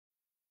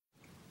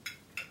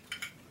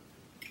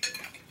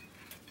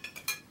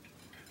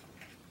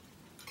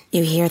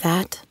You hear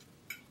that?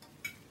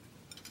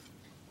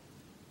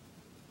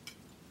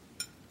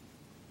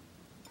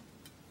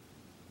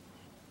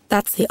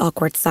 That's the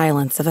awkward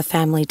silence of a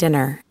family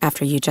dinner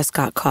after you just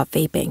got caught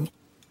vaping.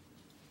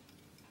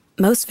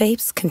 Most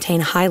vapes contain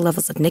high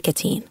levels of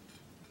nicotine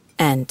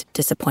and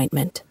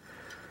disappointment.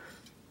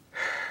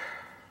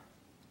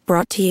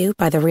 Brought to you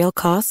by The Real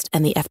Cost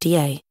and the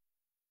FDA.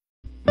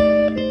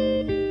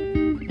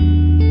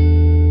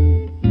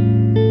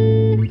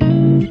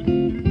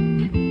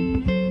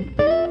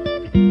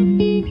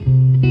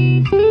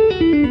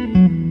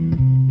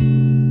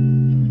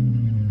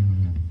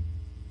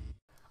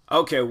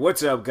 Okay,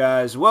 what's up,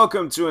 guys?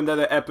 Welcome to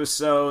another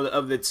episode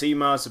of the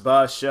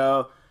TMossBoss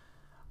Show.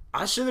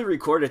 I should have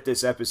recorded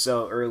this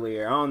episode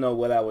earlier. I don't know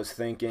what I was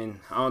thinking.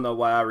 I don't know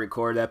why I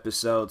record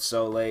episodes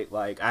so late.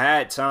 Like, I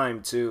had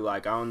time too.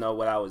 Like, I don't know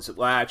what I was.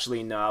 Well,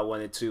 actually, no. I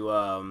wanted to.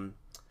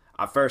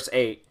 I first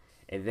ate,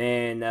 and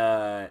then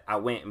I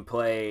went and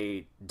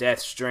played Death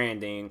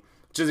Stranding,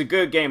 which is a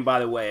good game, by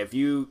the way. If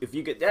you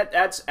get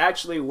that's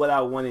actually what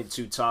I wanted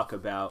to talk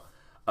about.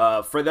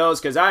 For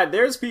those, because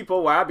there's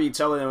people where I be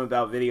telling them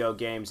about video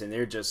games and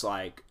they're just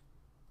like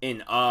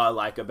in awe,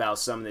 like about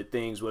some of the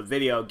things with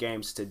video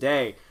games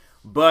today.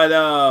 But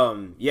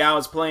yeah, I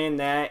was playing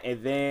that,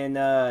 and then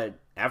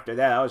after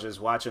that, I was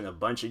just watching a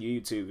bunch of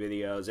YouTube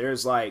videos.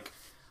 There's like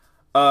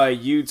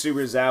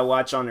YouTubers that I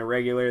watch on the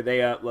regular. They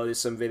uploaded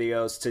some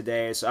videos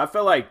today, so I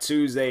feel like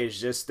Tuesday is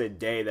just the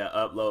day to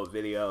upload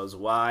videos.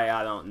 Why,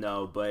 I don't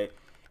know, but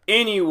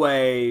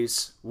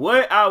anyways,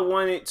 what I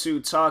wanted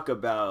to talk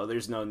about,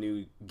 there's no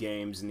new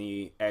games in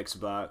the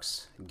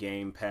Xbox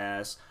Game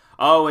Pass.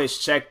 I always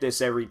check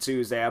this every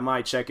Tuesday. I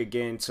might check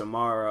again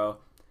tomorrow,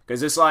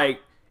 because it's like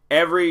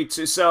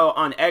so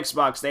on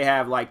Xbox they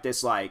have like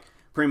this, like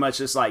pretty much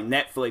this like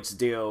Netflix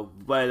deal,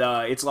 but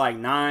it's like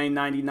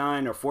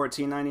 $9.99 or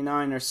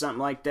 $14.99 or something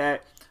like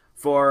that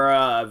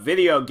for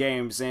video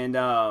games, and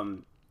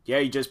yeah,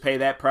 you just pay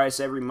that price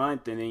every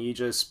month, and then you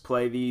just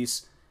play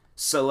these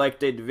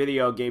selected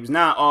video games.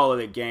 Not all of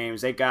the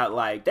games. They got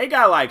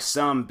like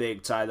some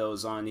big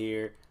titles on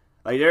here.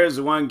 Like, there's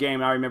one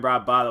game I remember I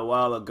bought a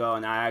while ago,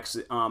 and I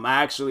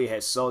actually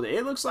had sold it.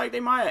 It looks like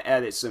they might have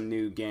added some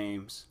new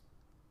games.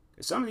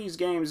 Some of these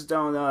games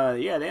don't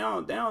yeah, they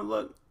don't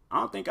look, I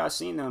don't think I've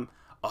seen them.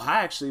 Oh,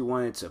 I actually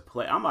wanted to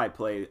play. I might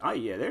play. Oh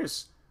yeah,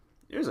 there's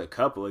a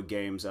couple of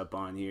games up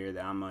on here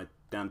that I'm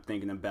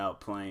thinking about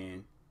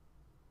playing.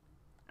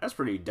 That's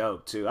pretty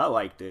dope, too. I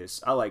like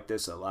this. I like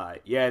this a lot.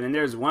 Yeah, and then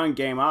there's one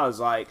game I was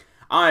like,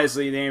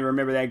 honestly, didn't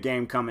remember that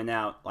game coming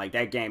out. Like,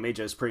 that game, it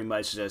just pretty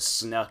much just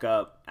snuck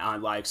up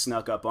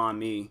on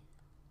me.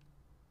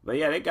 But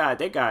yeah, they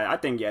got, I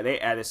think, yeah, they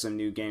added some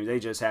new games. They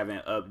just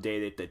haven't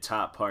updated the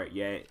top part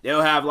yet.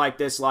 They'll have, like,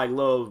 this, like,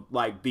 little,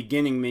 like,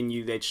 beginning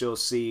menu that you'll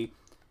see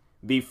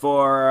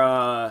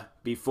before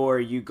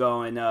you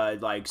go and,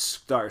 like,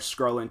 start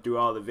scrolling through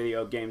all the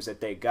video games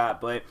that they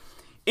got. But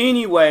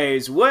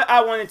anyways, what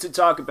I wanted to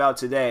talk about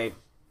today,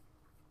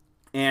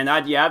 and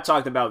I've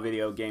talked about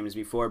video games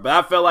before, but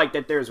I feel like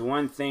that there's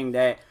one thing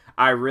that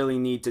I really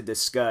need to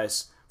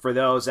discuss for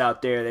those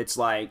out there that's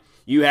like,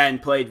 you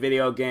hadn't played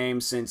video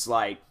games since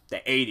like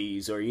the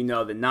 80s or, you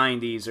know, the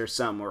 90s or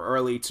something, or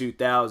early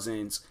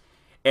 2000s.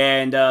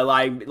 And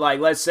like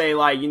let's say,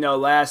 like, you know,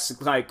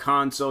 last like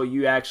console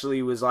you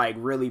actually was like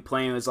really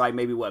playing was like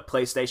maybe what,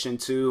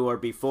 PlayStation 2 or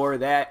before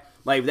that.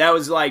 Like, that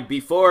was like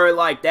before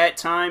like that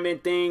time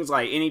and things.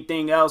 Like,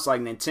 anything else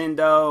like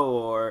Nintendo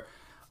or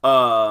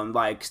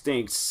like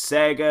think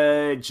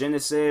Sega,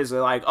 Genesis,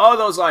 or like all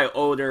those like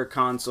older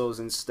consoles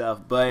and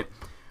stuff. But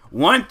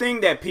one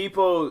thing that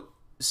people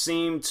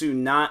seem to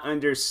not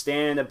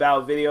understand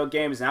about video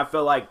games, and I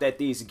feel like that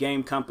these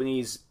game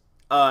companies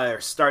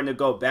are starting to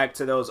go back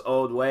to those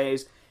old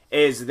ways,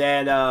 is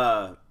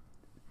that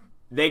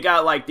they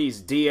got like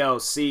these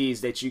DLCs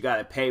that you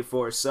gotta pay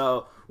for.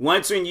 So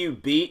once when you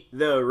beat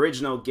the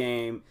original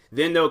game,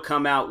 then they'll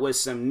come out with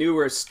some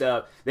newer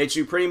stuff that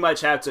you pretty much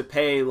have to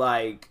pay,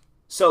 like,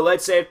 so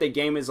let's say if the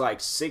game is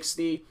like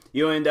 60,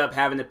 you'll end up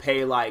having to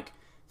pay like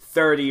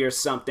 30 or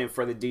something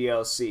for the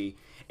DLC.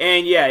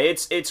 And yeah,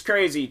 it's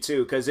crazy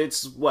too, because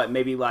it's what,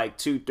 maybe like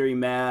 2-3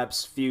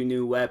 maps, few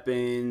new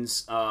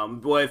weapons,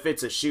 well, if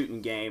it's a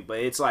shooting game, but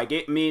it's like,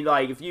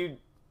 like if you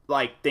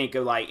like think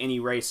of like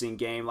any racing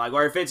game, like,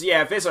 or if it's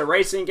a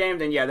racing game,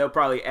 then yeah, they'll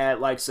probably add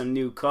like some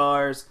new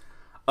cars.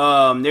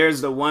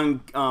 There's the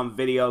one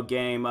video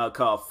game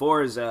called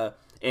Forza,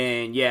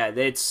 and yeah,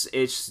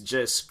 it's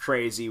just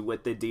crazy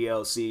with the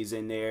DLCs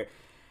in there.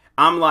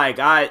 I'm like,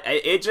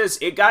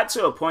 it got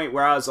to a point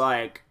where I was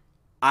like,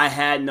 I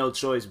had no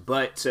choice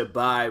but to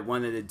buy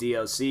one of the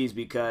DLCs,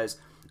 because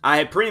I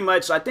had pretty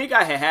much, I think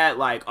I had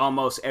like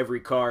almost every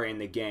car in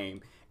the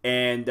game.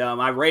 And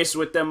I raced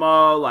with them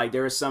all. Like,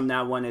 there was some that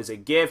I won as a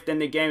gift in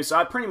the game, so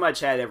I pretty much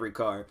had every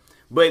car.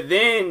 But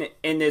then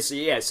in this,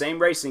 same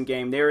racing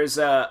game, there is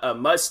a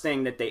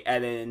Mustang that they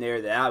added in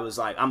there that I was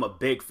like, I'm a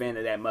big fan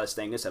of that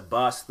Mustang. It's a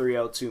Boss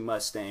 302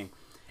 Mustang.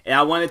 And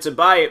I wanted to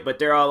buy it, but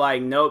they're all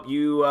like, nope,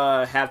 you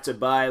have to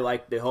buy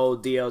like the whole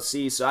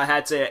DLC. So I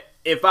had to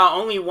if I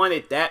only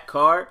wanted that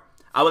car,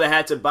 I would have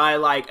had to buy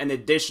like an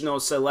additional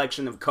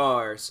selection of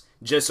cars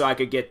just so I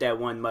could get that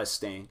one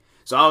Mustang.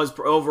 So I was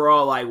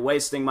overall like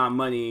wasting my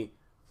money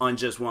on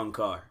just one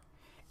car.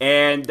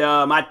 And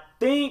I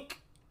think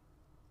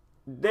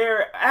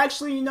there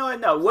actually, you know what,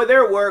 no. Well,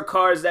 there were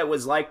cars that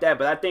was like that,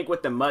 but I think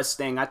with the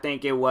Mustang, I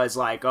think it was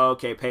like, oh,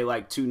 okay, pay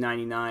like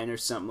 $299 or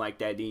something like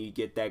that, then you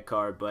get that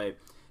car. But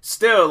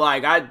still,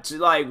 like,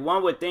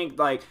 one would think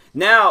like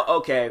now,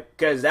 okay,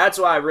 because that's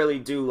what I really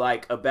do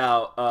like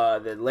about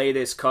the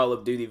latest Call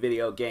of Duty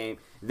video game.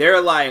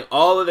 They're like,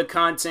 all of the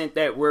content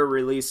that we're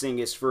releasing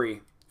is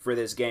free for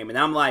this game, and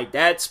I'm like,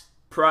 this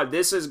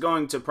is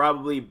going to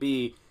probably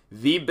be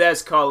the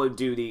best Call of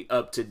Duty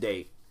up to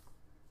date.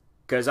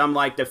 Because I'm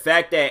like, the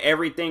fact that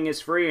everything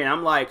is free, and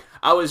I'm like,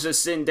 I was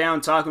just sitting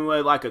down talking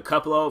with like a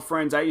couple of old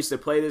friends I used to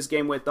play this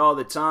game with all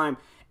the time,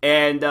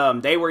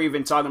 and they were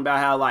even talking about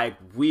how like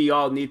we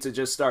all need to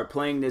just start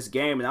playing this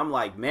game, and I'm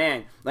like,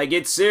 man, like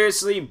it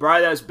seriously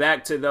brought us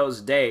back to those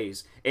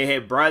days. It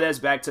had brought us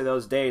back to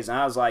those days, and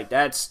I was like,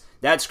 that's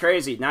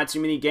crazy. Not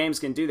too many games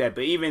can do that,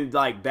 but even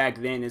like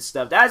back then and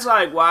stuff, that's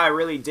like why I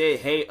really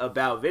did hate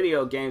about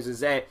video games,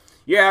 is that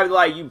you're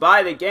like, you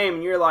buy the game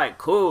and you're like,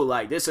 cool,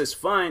 like this is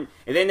fun,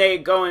 and then they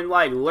go and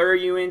like lure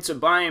you into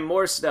buying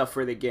more stuff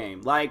for the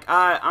game. Like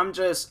I'm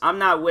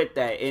not with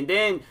that. And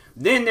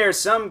then there's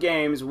some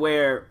games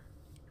where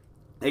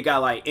they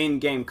got like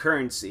in-game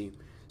currency.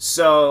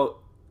 So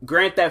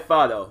Grand Theft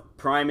Auto,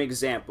 prime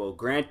example.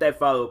 Grand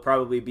Theft Auto will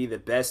probably be the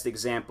best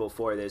example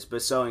for this.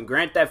 But so in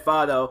Grand Theft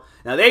Auto,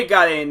 now they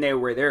got it in there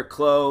where their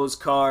clothes,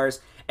 cars,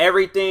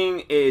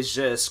 everything is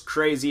just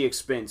crazy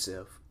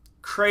expensive.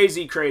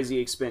 Crazy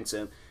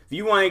expensive. If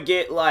you want to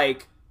get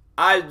like,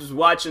 I was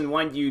watching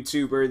one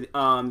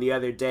YouTuber the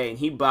other day, and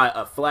he bought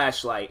a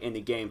flashlight in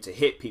the game to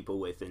hit people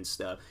with and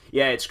stuff.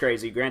 Yeah, it's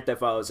crazy. Grand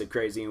Theft Auto is a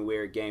crazy and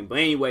weird game. But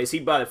anyways, he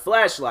bought a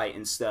flashlight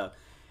and stuff.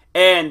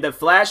 And the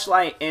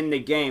flashlight in the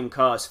game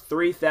costs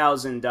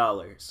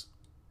 $3,000.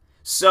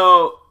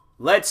 So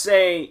let's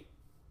say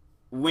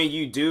when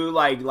you do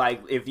like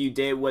if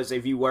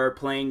you were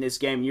playing this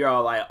game, you're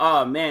all like,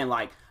 oh man,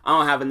 like I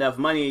don't have enough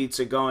money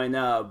to go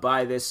and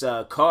buy this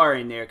car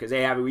in there, because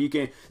they have it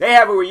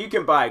where you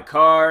can buy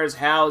cars,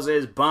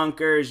 houses,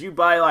 bunkers. You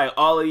buy like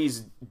all of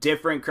these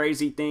different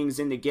crazy things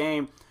in the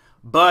game.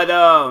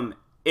 But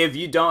if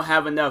you don't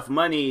have enough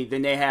money,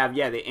 then they have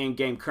the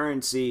in-game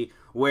currency,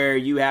 where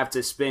you have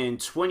to spend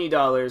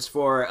 $20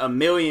 for $1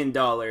 million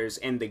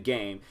in the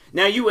game.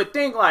 Now you would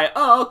think like,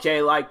 oh,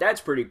 okay, like that's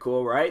pretty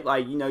cool, right?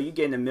 Like, you know, you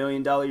getting $1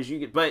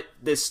 million, but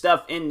the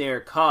stuff in there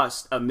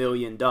costs $1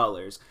 million.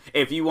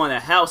 If you want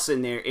a house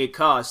in there, it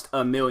costs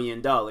 $1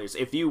 million.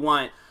 If you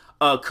want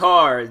a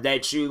car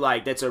that you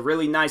like, that's a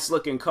really nice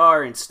looking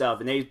car and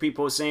stuff, and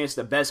people are saying it's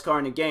the best car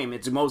in the game,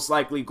 it's most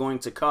likely going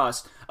to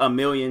cost $1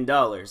 million.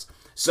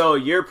 So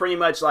you're pretty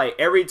much like,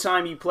 every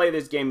time you play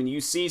this game and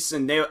you see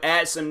they'll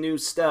add some new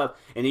stuff,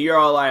 and you're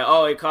all like,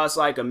 oh, it costs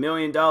like $1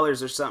 million or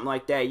something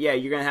like that. Yeah,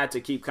 you're going to have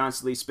to keep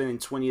constantly spending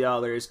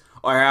 $20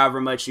 or however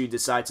much you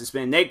decide to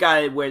spend. They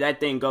got it where that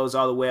thing goes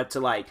all the way up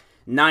to like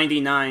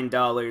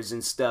 $99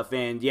 and stuff.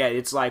 And yeah,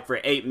 it's like for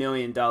 $8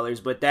 million,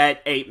 but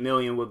that $8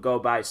 million would go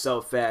by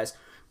so fast.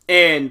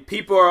 And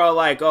people are all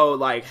like, oh,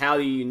 like, how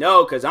do you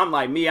know? Because I'm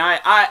like, me, I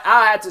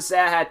had to say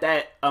I had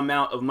that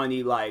amount of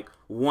money like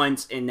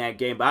once in that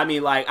game. But I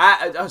mean, like,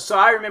 so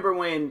I remember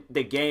when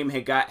the game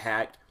had got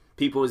hacked,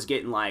 people was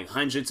getting like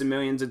hundreds of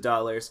millions of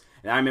dollars.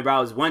 And I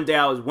remember one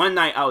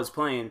night I was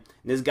playing, and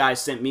this guy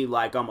sent me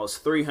like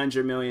almost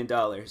 $300 million.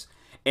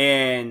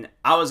 And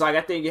I was like,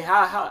 I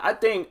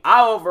think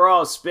I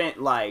overall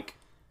spent like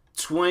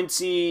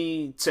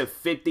 $20 to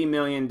 $50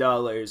 million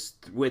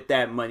with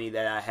that money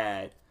that I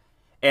had.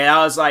 And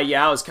I was like,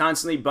 yeah, I was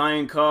constantly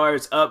buying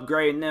cars,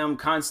 upgrading them,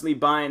 constantly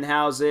buying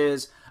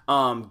houses,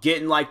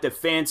 getting like the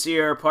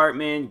fancier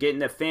apartment, getting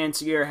the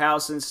fancier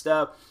house and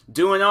stuff,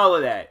 doing all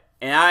of that.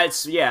 And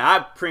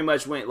I pretty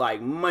much went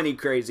like money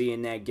crazy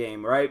in that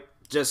game, right?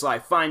 Just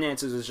like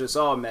finances was just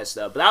all messed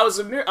up. But I was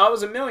a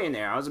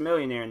millionaire. I was a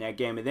millionaire in that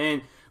game. And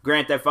then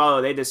Grand Theft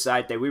Auto, they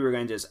decided that we were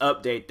going to just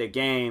update the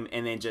game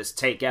and then just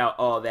take out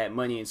all that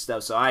money and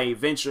stuff. So I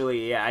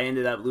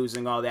ended up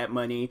losing all that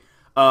money.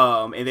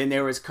 And then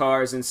there was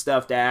cars and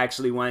stuff that I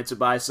actually wanted to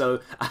buy, so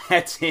I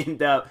had to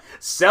end up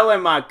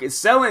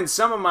selling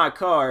some of my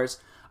cars.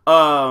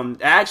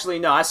 Actually,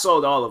 no, I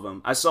sold all of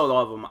them.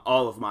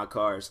 All of my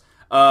cars.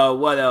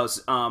 What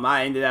else?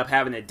 I ended up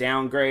having to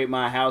downgrade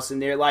my house in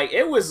there. Like,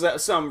 it was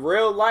some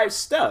real life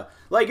stuff.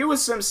 Like, it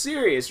was some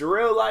serious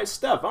real life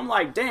stuff. I'm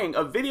like, dang,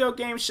 a video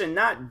game should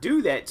not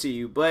do that to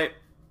you. But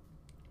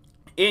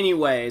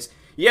anyways,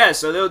 yeah,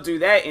 so they'll do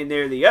that in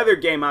there. The other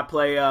game I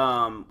play,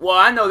 well,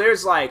 I know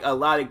there's like a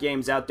lot of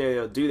games out there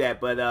that'll do that,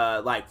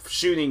 but like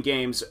shooting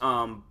games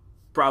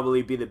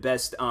probably be the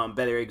best,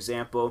 better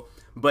example.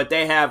 But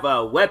they have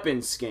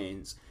weapon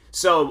skins.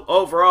 So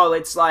overall,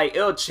 it's like,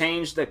 it'll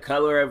change the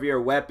color of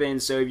your weapon.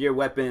 So if your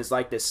weapon is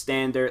like the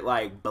standard,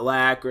 like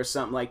black or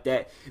something like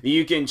that,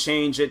 you can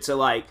change it to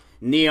like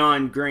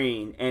neon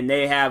green, and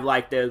they have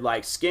like the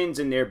like skins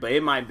in there, but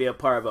it might be a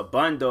part of a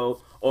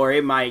bundle, or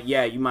it might,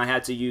 yeah, you might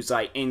have to use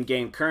like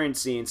in-game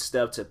currency and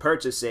stuff to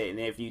purchase it. And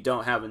if you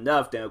don't have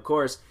enough, then of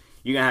course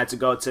you're gonna have to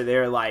go to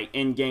their like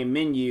in-game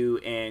menu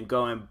and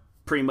go and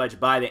pretty much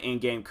buy the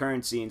in-game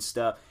currency and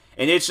stuff.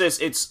 And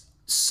it's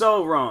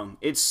so wrong.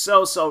 It's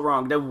so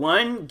wrong. The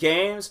one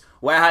games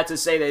where I had to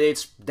say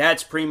that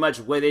that's pretty much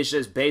what it's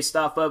just based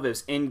off of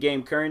is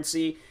in-game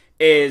currency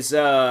is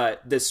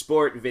the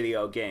sport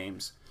video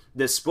games.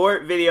 The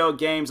sport video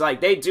games,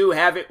 like, they do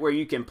have it where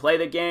you can play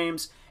the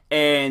games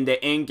and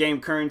the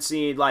in-game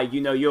currency, like,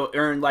 you'll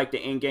earn like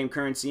the in-game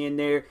currency in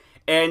there.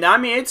 And I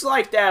mean, it's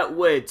like that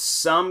with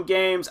some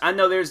games. I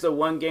know there's the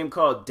one game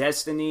called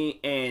Destiny,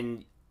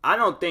 and I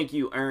don't think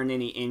you earn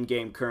any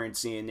in-game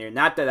currency in there.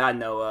 Not that I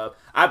know of.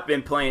 I've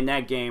been playing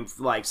that game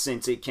like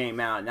since it came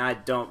out, and I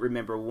don't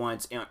remember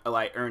once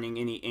like earning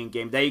any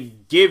in-game. They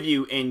give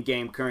you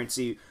in-game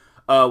currency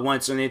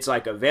once when it's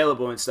like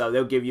available and stuff.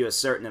 They'll give you a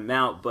certain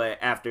amount, but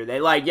after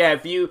they like, yeah,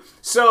 if you,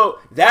 so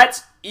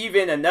that's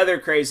even another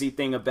crazy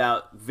thing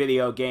about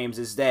video games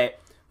is that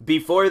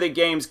before the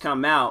games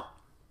come out,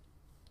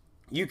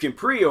 you can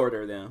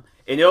pre-order them,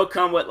 and it'll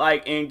come with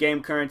like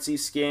in-game currency,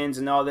 skins,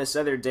 and all this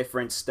other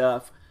different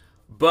stuff.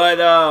 But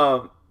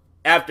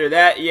after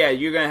that, yeah,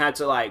 you're gonna have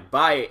to like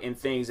buy it and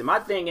things. And my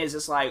thing is,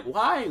 it's like,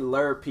 why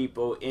lure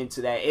people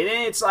into that? And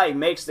then it's like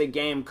makes the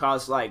game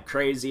cost like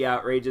crazy,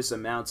 outrageous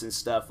amounts and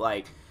stuff.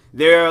 Like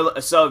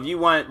so if you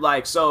want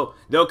like, so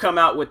they'll come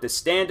out with the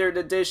standard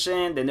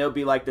edition, then there'll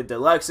be like the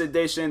deluxe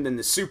edition, then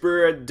the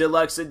super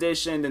deluxe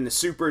edition, then the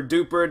super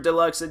duper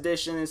deluxe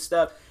edition and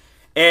stuff.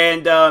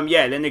 And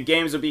yeah, then the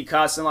games will be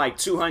costing like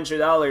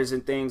 $200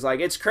 and things.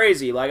 Like, it's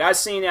crazy. Like,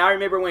 I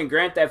remember when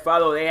Grand Theft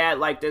Auto, they had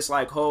like this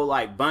like whole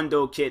like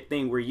bundle kit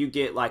thing where you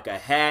get like a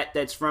hat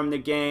that's from the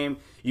game,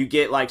 you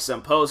get like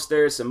some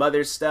posters, some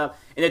other stuff,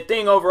 and the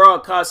thing overall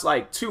costs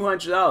like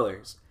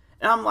 $200.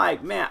 And I'm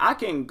like, man, I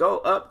can go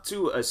up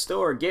to a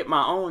store, get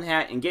my own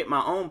hat and get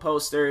my own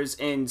posters,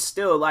 and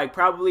still like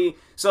probably.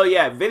 So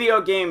yeah,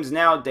 video games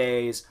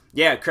nowadays,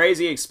 yeah,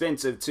 crazy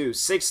expensive too.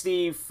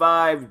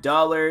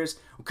 $65,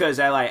 because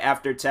that like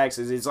after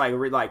taxes it's like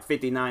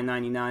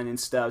 $59.99 and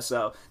stuff.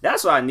 So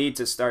that's what I need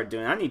to start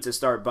doing. I need to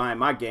start buying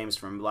my games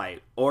from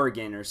like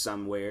Oregon or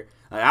somewhere.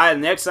 Like,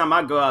 next time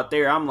I go out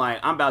there, I'm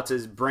about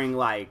to bring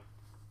like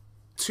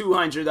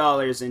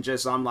 $200 and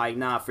just, I'm like,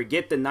 nah,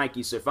 forget the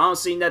Nike store. If I don't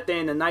see nothing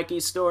in the Nike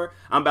store,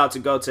 I'm about to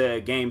go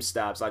to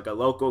GameStops, like a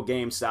local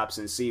GameStops,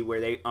 and see where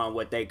they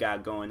what they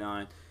got going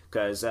on.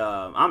 Cause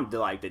I'm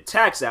like, the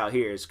tax out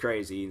here is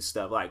crazy and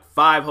stuff. Like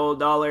 $5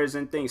 whole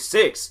and things.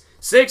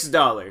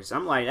 $6.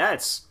 I'm like,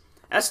 that's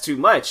too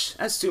much.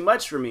 That's too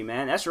much for me,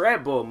 man. That's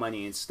Red Bull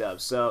money and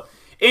stuff. So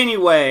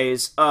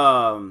anyways,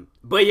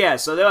 but yeah,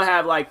 so they'll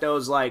have like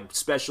those like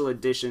special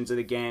editions of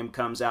the game,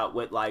 comes out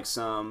with like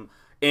some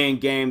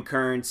in-game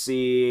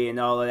currency and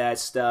all of that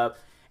stuff.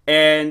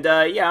 And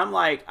yeah, I'm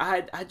like,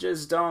 I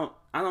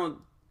don't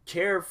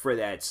care for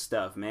that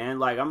stuff, man.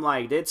 Like, I'm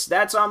like, that's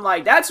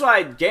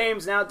why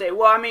games nowadays,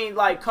 well, I mean,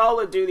 like Call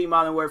of Duty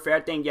Modern Warfare,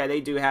 I think, yeah,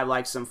 they do have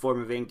like some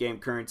form of in-game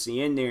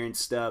currency in there and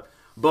stuff.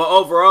 But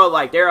overall,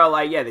 like, they're all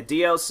like, yeah, the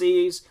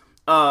DLCs,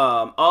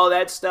 all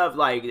that stuff,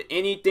 like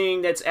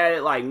anything that's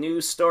added, like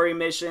new story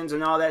missions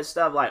and all that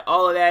stuff, like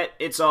all of that,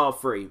 it's all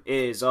free. It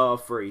is all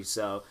free.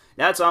 So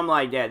that's why I'm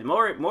like, yeah,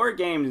 more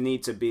games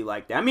need to be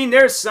like that. I mean,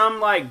 there's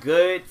some like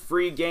good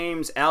free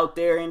games out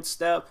there and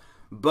stuff,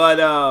 but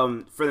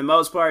for the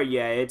most part,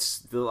 yeah, it's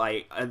the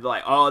like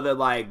all the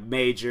like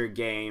major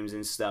games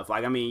and stuff.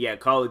 Like, I mean, yeah,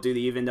 Call of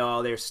Duty, even though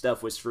all their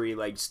stuff was free,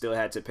 like, you still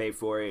had to pay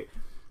for it.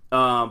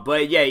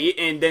 But yeah,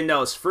 and then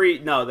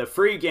the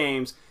free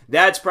games,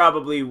 that's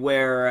probably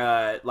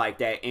where like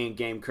that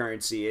in-game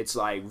currency, it's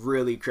like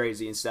really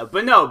crazy and stuff.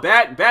 But no,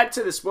 back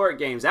to the sport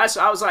games. That's,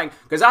 I was like,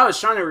 because I was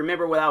trying to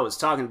remember what I was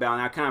talking about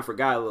and I kind of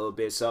forgot a little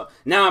bit. So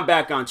now I'm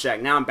back on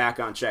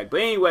track. But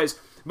anyways,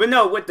 but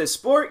no, with the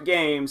sport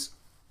games,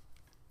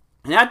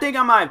 and I think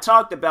I might have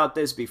talked about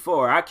this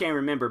before, I can't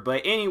remember,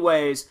 but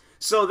anyways,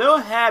 so they'll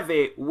have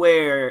it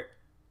where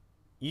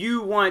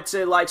you want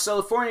to, like,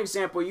 so for an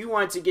example, you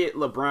want to get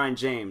LeBron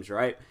James,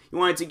 right? You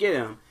wanted to get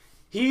him.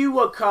 He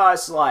would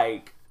cost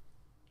like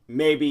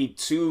maybe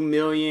 2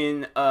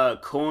 million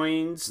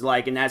coins,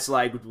 like, and that's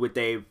like what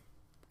they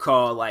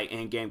call like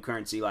in-game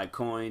currency, like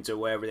coins or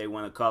whatever they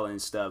want to call it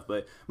and stuff,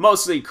 but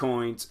mostly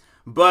coins.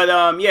 But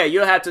yeah,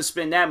 you'll have to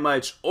spend that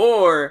much,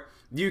 or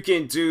you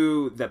can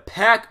do the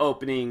pack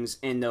openings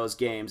in those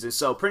games. And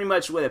so pretty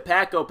much what a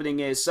pack opening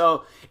is,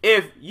 so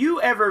if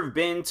you ever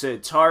been to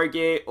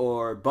Target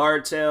or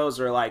Bartell's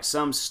or like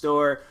some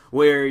store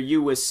where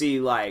you would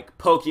see like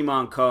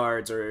Pokemon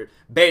cards or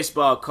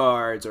baseball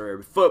cards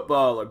or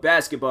football or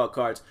basketball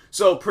cards,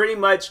 so pretty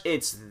much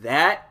it's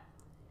that,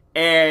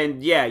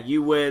 And yeah,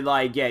 you would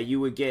like, yeah, you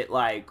would get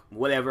like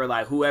whatever,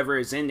 like whoever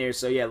is in there.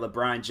 So yeah,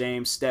 LeBron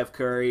James, Steph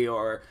Curry,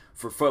 or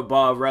for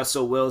football,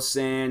 Russell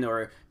Wilson,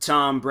 or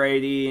Tom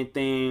Brady and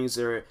things,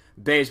 or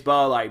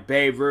baseball, like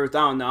Babe Ruth.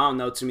 I don't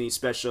know too many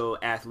special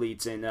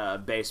athletes in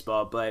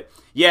baseball, but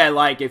yeah,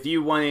 like if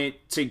you wanted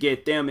to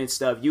get them and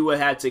stuff, you would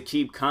have to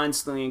keep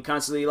constantly and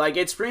constantly. Like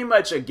it's pretty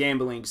much a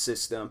gambling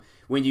system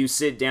when you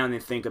sit down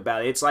and think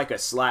about it. It's like a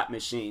slot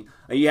machine.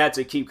 You have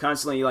to keep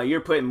constantly, like,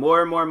 you're putting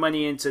more and more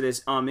money into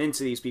this,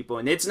 into these people,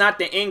 and it's not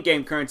the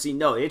in-game currency.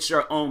 No, it's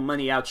your own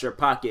money out your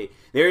pocket.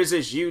 There's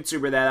this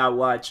YouTuber that I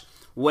watch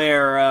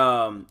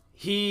where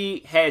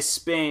he has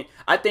spent,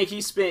 I think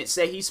he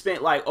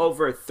spent like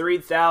over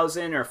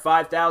 $3,000 or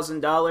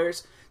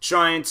 $5,000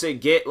 trying to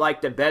get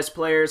like the best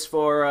players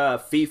for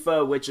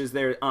FIFA, which is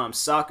their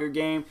soccer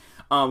game.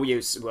 Well,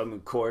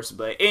 of course,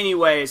 but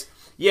anyways,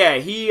 yeah,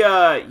 he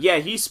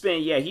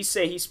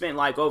said he spent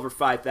like over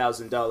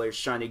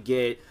 $5,000 trying to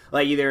get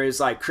like either it's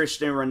like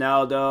Cristiano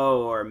Ronaldo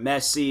or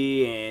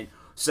Messi and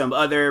some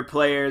other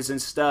players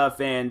and stuff,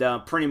 and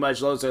pretty much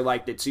those are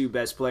like the two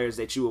best players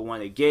that you would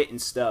want to get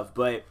and stuff.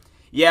 But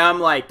yeah, I'm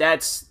like,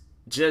 that's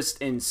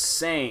just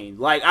insane.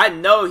 Like, I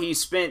know he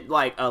spent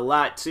like a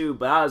lot too,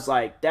 but I was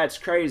like, that's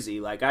crazy.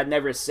 Like, I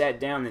never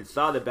sat down and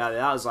thought about it.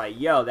 I was like,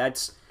 yo,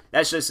 that's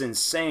just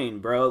insane,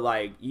 bro.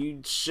 Like, you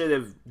should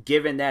have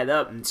given that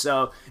up. And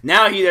so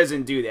now he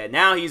doesn't do that.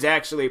 Now he's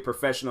actually a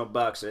professional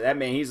boxer. That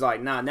man, he's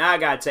like, nah, now I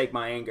gotta take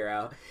my anger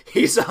out.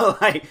 He's all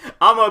like,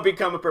 I'm gonna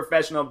become a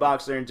professional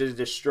boxer and just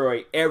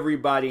destroy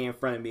everybody in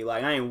front of me.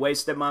 Like, I ain't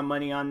wasted my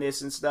money on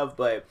this and stuff.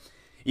 But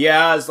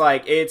yeah, I was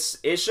like, it's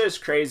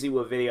just crazy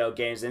with video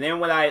games. And then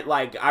when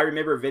I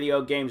remember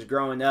video games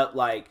growing up,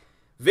 like,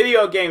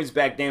 video games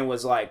back then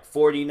was like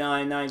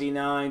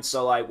 $49.99,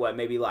 so like what,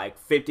 maybe like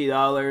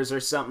 $50 or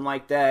something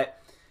like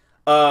that.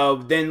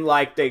 Then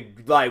like the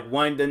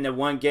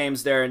one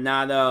games they're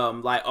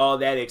not like all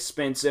that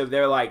expensive.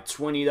 They're like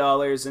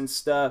 $20 and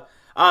stuff.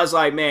 I was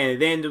like, man,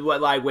 then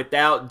what, like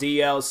without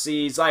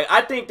DLCs, like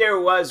I think there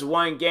was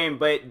one game,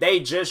 but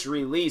they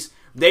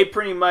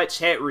pretty much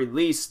had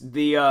released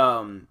the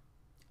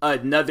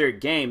another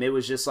game. It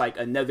was just like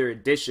another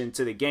addition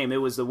to the game. It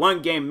was the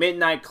one game,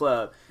 Midnight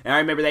Club. And I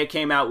remember they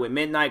came out with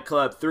Midnight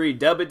Club 3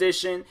 Dub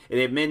Edition and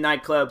then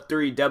Midnight Club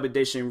 3 Dub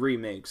Edition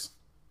Remix.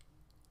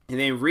 And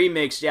then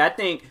Remix, yeah,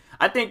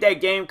 I think that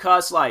game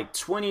cost like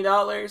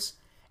 $20.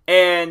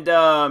 And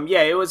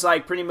yeah, it was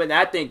like pretty much,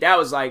 I think that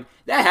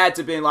had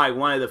to have been like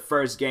one of the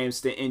first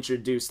games to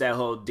introduce that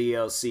whole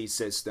DLC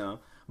system.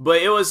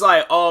 But it was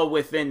like all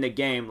within the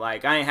game.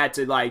 Like I ain't had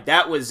to, like,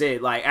 that was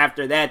it. Like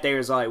after that they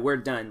was like, we're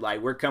done.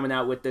 Like we're coming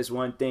out with this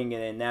one thing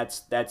and then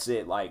that's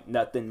it. Like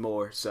nothing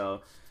more.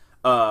 So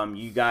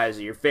you guys,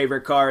 your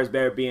favorite cars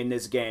better be in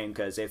this game,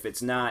 because if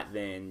it's not,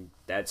 then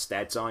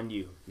that's on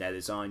you. That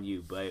is on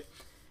you. But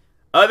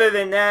other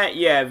than that,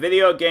 yeah,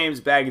 video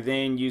games back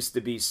then used to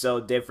be so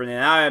different.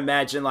 And I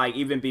imagine, like,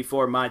 even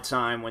before my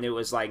time when it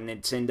was, like,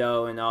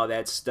 Nintendo and all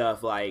that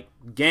stuff, like,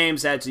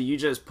 games had to, you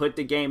just put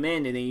the game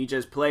in and then you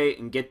just play it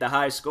and get the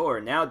high score.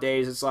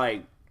 Nowadays, it's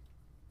like,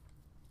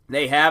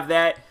 they have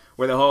that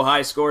where the whole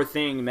high score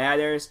thing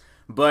matters.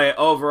 But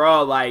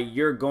overall, like,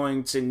 you're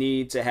going to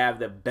need to have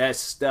the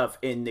best stuff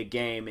in the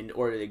game in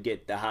order to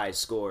get the high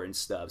score and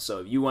stuff.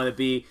 So if you want to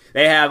be,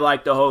 they have,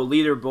 like, the whole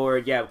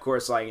leaderboard. Yeah, of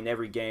course, like, in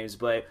every games,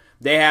 but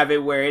they have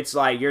it where it's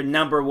like you're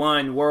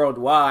 #1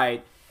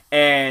 worldwide,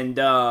 and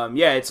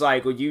yeah, it's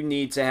like, well, you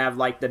need to have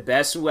like the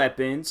best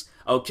weapons,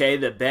 okay,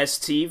 the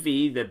best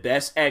TV, the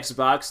best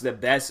Xbox, the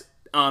best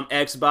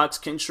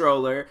Xbox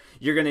controller.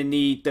 You're gonna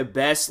need the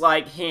best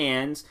like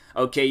hands,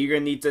 okay. You're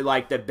gonna need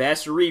like the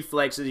best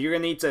reflexes. You're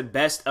gonna need the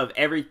best of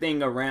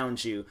everything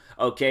around you,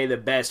 okay. The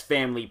best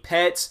family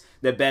pets,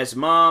 the best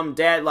mom,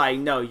 dad. Like,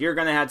 no, you're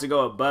gonna have to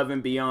go above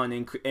and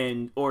beyond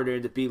in order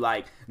to be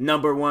like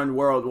 #1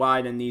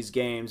 worldwide in these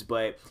games.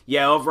 But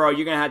yeah, overall,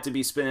 you're gonna have to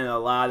be spending a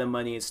lot of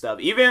money and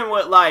stuff. Even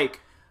with like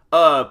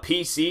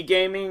PC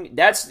gaming,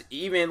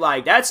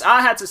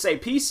 I have to say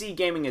PC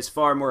gaming is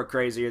far more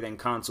crazier than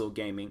console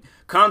gaming.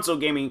 Console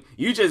gaming,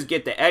 you just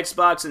get the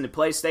Xbox and the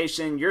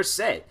PlayStation, you're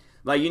set.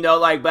 Like, you know,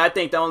 like, but I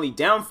think the only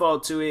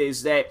downfall to it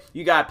is that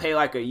you gotta pay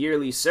like a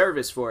yearly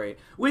service for it,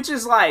 which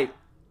is like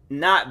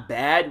not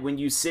bad when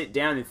you sit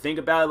down and think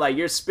about it. Like,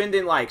 you're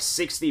spending like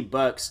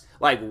 $60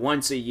 like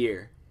once a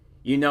year,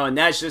 you know, and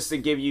that's just to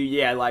give you,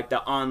 yeah, like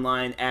the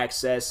online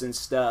access and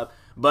stuff.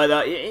 But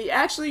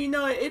actually, you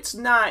know, it's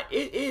not.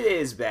 It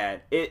is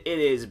bad. It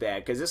is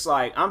bad, because it's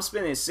like I'm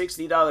spending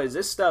 $60.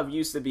 This stuff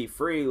used to be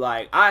free.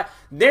 Like,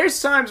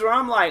 there's times where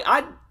I'm like,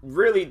 I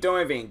really don't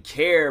even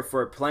care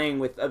for playing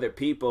with other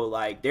people.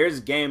 Like,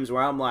 there's games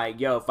where I'm like,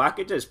 yo, if I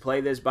could just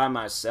play this by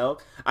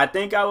myself, I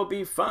think I would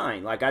be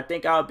fine. Like, I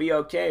think I would be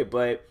okay.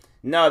 But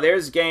no,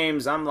 there's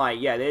games I'm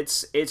like, yeah,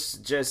 it's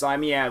just, I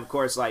mean, yeah, of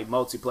course, like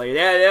multiplayer.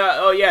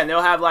 Yeah, and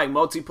they'll have like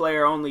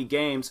multiplayer only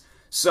games.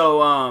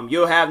 So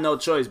you'll have no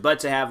choice but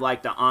to have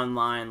like the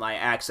online like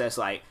access,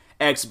 like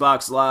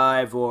Xbox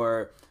Live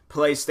or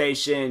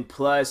PlayStation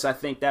Plus. I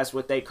think that's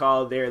what they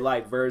call their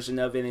like version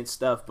of it and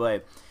stuff.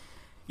 But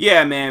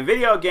Yeah, man,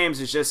 video games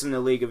is just in a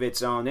league of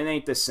its own. It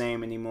ain't the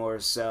same anymore.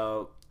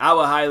 So I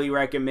would highly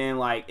recommend,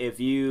 like, if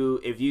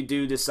you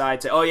do decide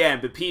to, oh yeah,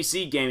 but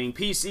PC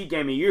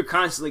gaming, you're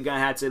constantly gonna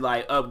have to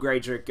like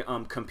upgrade your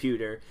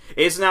computer.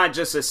 It's not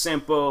just a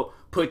simple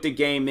put the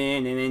game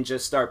in and then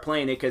just start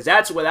playing it, because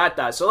that's what I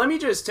thought. So let me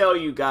just tell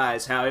you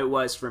guys how it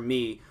was for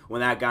me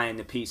when I got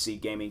into PC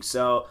gaming.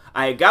 So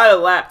I got a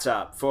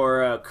laptop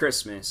for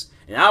Christmas,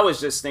 and I was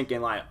just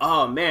thinking like,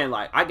 oh man,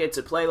 like I get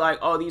to play like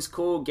all these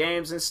cool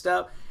games and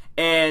stuff.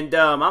 And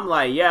I'm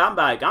like, yeah,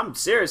 I'm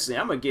seriously,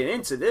 I'm gonna get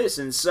into this.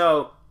 And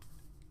so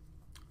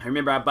I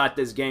remember I bought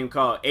this game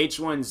called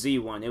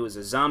H1Z1. It was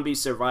a zombie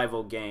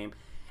survival game,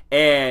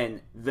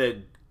 and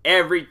the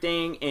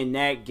everything in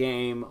that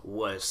game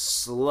was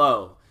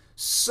slow,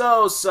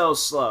 so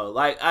slow.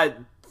 Like I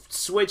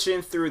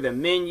switching through the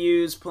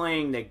menus,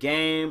 playing the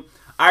game.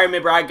 I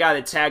remember I got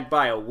attacked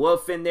by a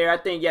wolf in there. I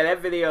think, yeah,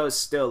 that video is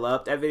still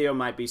up. That video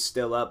might be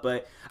still up,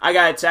 but I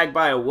got attacked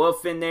by a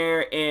wolf in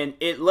there, and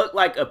it looked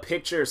like a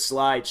picture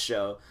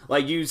slideshow.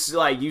 Like you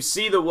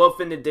see the wolf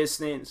in the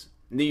distance,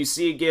 and then you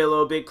see it get a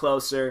little bit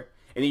closer,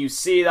 and then you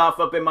see it off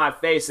up in my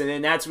face, and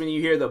then that's when you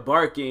hear the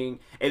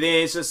barking, and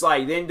then it's just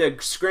like, then the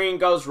screen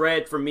goes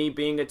red for me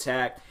being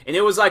attacked, and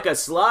it was like a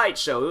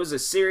slideshow. It was a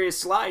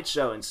serious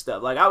slideshow and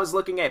stuff. Like I was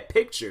looking at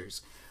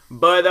pictures.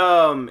 But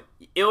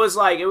it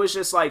was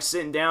just like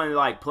sitting down and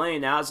like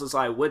playing. I was just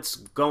like, what's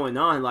going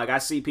on? Like I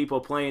see people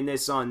playing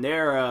this on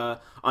their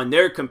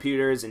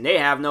computers, and they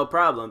have no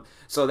problem.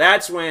 So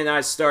that's when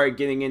I started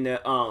getting into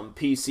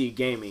PC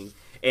gaming,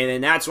 and then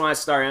that's when I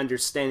started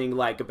understanding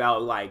like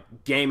about like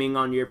gaming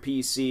on your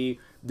PC,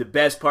 the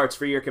best parts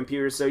for your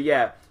computer. So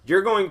yeah,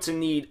 you're going to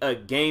need a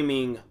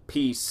gaming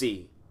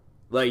PC.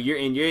 Like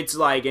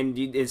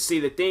see,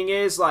 the thing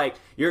is, like,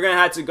 you're gonna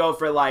have to go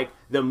for like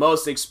the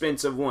most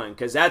expensive one,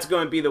 because that's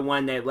gonna be the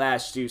one that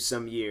lasts you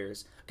some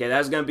years. Okay,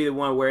 that's gonna be the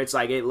one where it's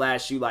like it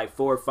lasts you like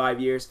 4 or 5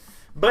 years.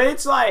 But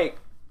it's like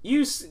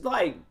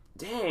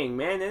dang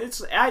man, and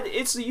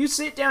it's you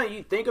sit down and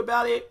you think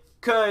about it,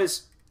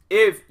 because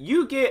if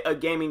you get a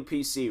gaming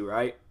PC,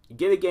 right? You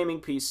get a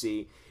gaming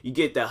PC, you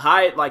get the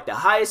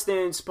highest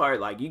end part,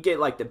 like you get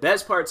like the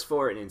best parts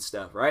for it and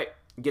stuff, right?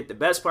 Get the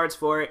best parts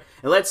for it,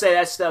 and let's say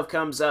that stuff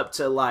comes up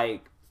to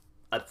like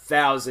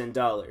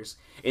 $1,000,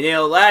 and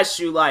it'll last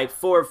you like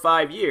 4 or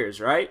 5 years,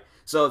 right?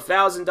 So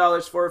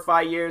 $1,000, 4 or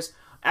 5 years.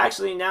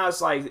 Actually, now it's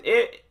like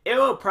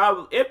it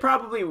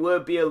probably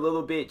would be a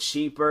little bit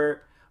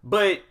cheaper,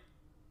 but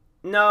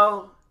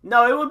no,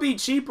 it would be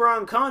cheaper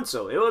on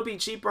console. It would be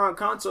cheaper on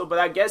console, but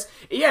I guess,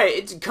 yeah,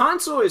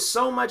 console is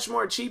so much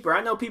more cheaper.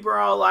 I know people are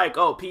all like,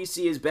 oh,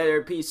 PC is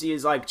better, PC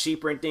is like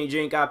cheaper and things, you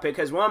ain't gotta pay.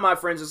 Because one of my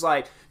friends is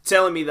like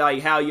telling me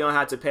like how you don't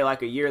have to pay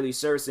like a yearly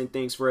service and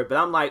things for it. But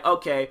I'm like,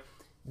 okay,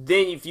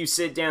 then if you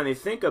sit down and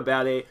think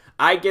about it,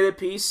 I get a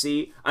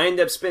PC, I end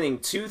up spending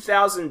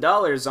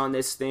 $2,000 on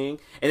this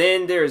thing, and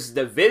then there's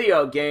the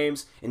video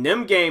games, and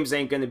them games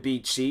ain't gonna be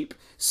cheap.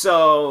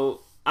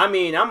 So I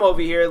mean, I'm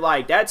over here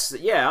like,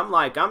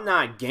 I'm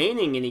not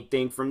gaining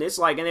anything from this.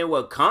 Like, and then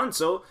with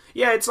console,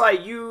 yeah, it's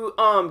like you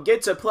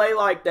get to play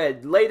like the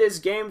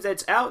latest games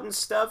that's out and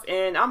stuff,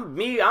 and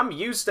I'm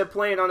used to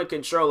playing on a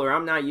controller.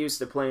 I'm not used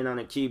to playing on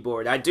a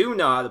keyboard. I do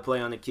know how to play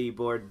on a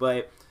keyboard,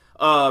 but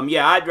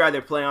yeah, I'd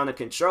rather play on a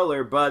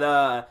controller.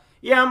 But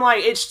yeah, I'm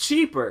like, it's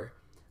cheaper.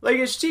 Like,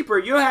 it's cheaper.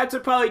 You'll have to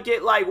probably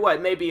get like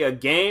maybe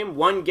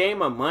one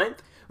game a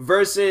month.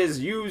 Versus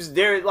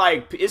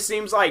it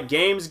seems like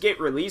games get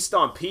released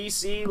on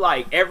PC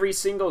like every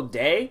single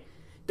day.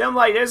 Then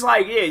like there's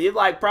like, yeah, you're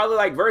like probably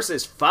like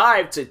versus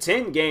 5 to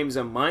 10 games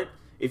a month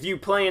if you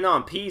playing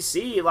on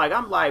PC. Like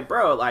I'm like,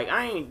 bro, like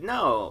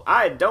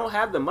I don't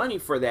have the money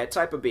for that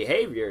type of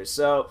behavior.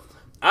 So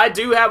I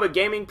do have a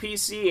gaming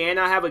PC and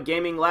I have a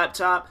gaming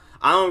laptop.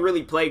 I don't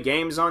really play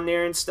games on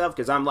there and stuff,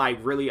 because I'm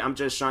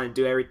just trying to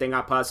do everything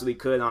I possibly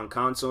could on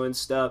console and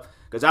stuff.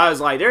 Because I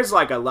was like, there's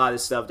like a lot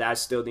of stuff that I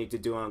still need to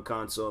do on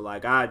console.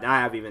 Like I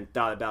haven't even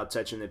thought about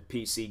touching the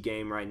PC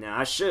game right now.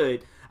 I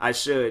should,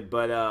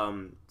 but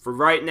for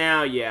right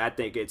now, yeah, I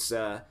think it's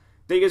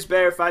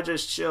better if I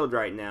just chilled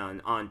right now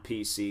on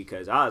PC.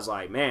 Because I was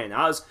like, man,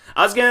 I was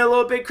getting a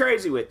little bit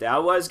crazy with that. I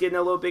was getting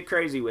a little bit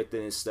crazy with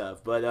it and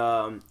stuff. But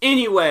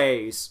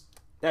anyways,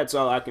 that's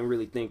all I can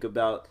really think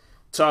about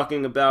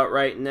talking about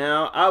right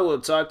now. I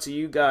will talk to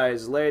you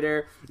guys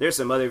later. There's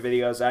some other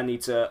videos I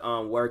need to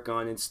work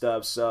on and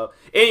stuff. So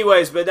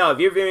anyways, but no, if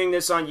you're viewing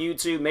this on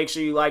YouTube, make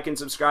sure you like and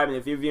subscribe. And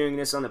if you're viewing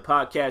this on the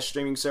podcast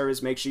streaming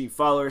service, make sure you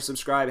follow or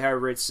subscribe,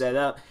 however it's set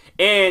up.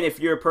 And if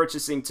you're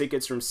purchasing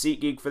tickets from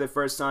SeatGeek for the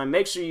first time,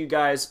 make sure you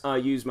guys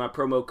use my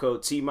promo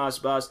code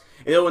TMossBoss,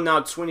 and it will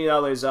knock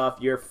 $20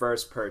 off your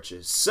first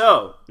purchase.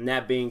 So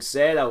that being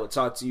said, I will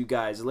talk to you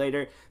guys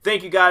later.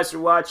 Thank you guys for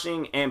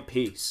watching, and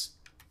peace.